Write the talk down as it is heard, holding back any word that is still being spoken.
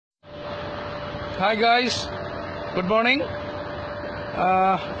Hi guys, good morning.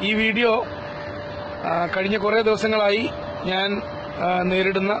 ഈ video കഴിഞ്ഞ കുറേ ദിവസങ്ങളായി ഞാൻ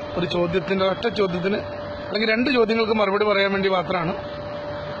നേരിടുന്ന ഒരു ചോദ്യത്തിന്റെ ഒറ്റ ചോദ്യത്തിന് അല്ലെങ്കിൽ രണ്ട് ചോദ്യങ്ങൾക്ക് മറുപടി പറയാൻ വേണ്ടി മാത്രമാണ്.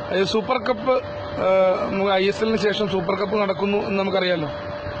 സൂപ്പർ കപ്പ് ISLന് ശേഷം സൂപ്പർ കപ്പ് നടക്കുന്നു എന്ന് നമുക്കറിയാലോ.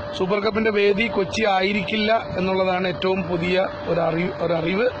 സൂപ്പർ കപ്പിന്റെ വേദി കൊച്ചി ആയിരിക്കില്ല എന്നുള്ളതാണ് ഏറ്റവും പുതിയ ഒരു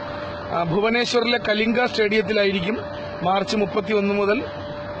അറിവ്. ഭുവനേശ്വറിലെ കലിംഗ സ്റ്റേഡിയത്തിലായിരിക്കും മാർച്ച് 31 മുതൽ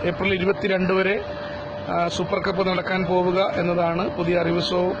ഏപ്രിൽ 22 വരെ സൂപ്പർ കപ്പ് നടക്കാൻ പോവുക എന്നതാണ് പുതിയ അറിവ്.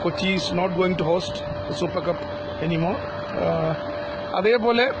 So Kochi is not going to host super cup anymore.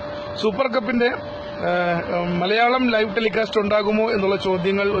 അതേപോലെ സൂപ്പർ കപ്പിന്റെ മലയാളം ലൈവ് ടെലികാസ്റ്റ് ഉണ്ടാകുമോ എന്നുള്ള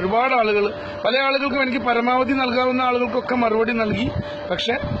ചോദ്യങ്ങൾ ഒരുപാട് ആളുകൾ, പല ആളുകൾക്കും എനിക്ക് പരമാവധി നൽകാവുന്ന ആളുകൾക്കൊക്കെ മറുപടി നൽകി.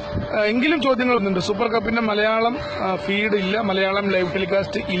 പക്ഷെ എങ്കിലും ചോദ്യങ്ങൾ വന്നിട്ടുണ്ട്. സൂപ്പർ കപ്പിന്റെ മലയാളം ഫീഡ് ഇല്ല, മലയാളം ലൈവ്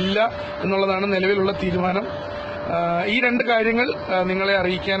ടെലികാസ്റ്റ് ഇല്ല എന്നുള്ളതാണ് നിലവിലുള്ള തീരുമാനം. ഈ രണ്ട് കാര്യങ്ങൾ നിങ്ങളെ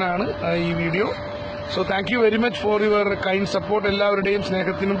അറിയിക്കാനാണ് ഈ video. So thank you very much for your kind support. എല്ലാവരുടെയും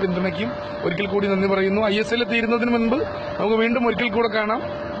സ്നേഹത്തിനും പിന്തുണയ്ക്കും ഒരിക്കൽ കൂടി നന്ദി പറയുന്നു. ISL തീരുന്നതിന് മുൻപ് നമുക്ക് വീണ്ടും ഒരിക്കൽ കൂടെ കാണാം.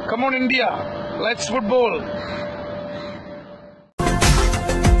 Come on India, let's football.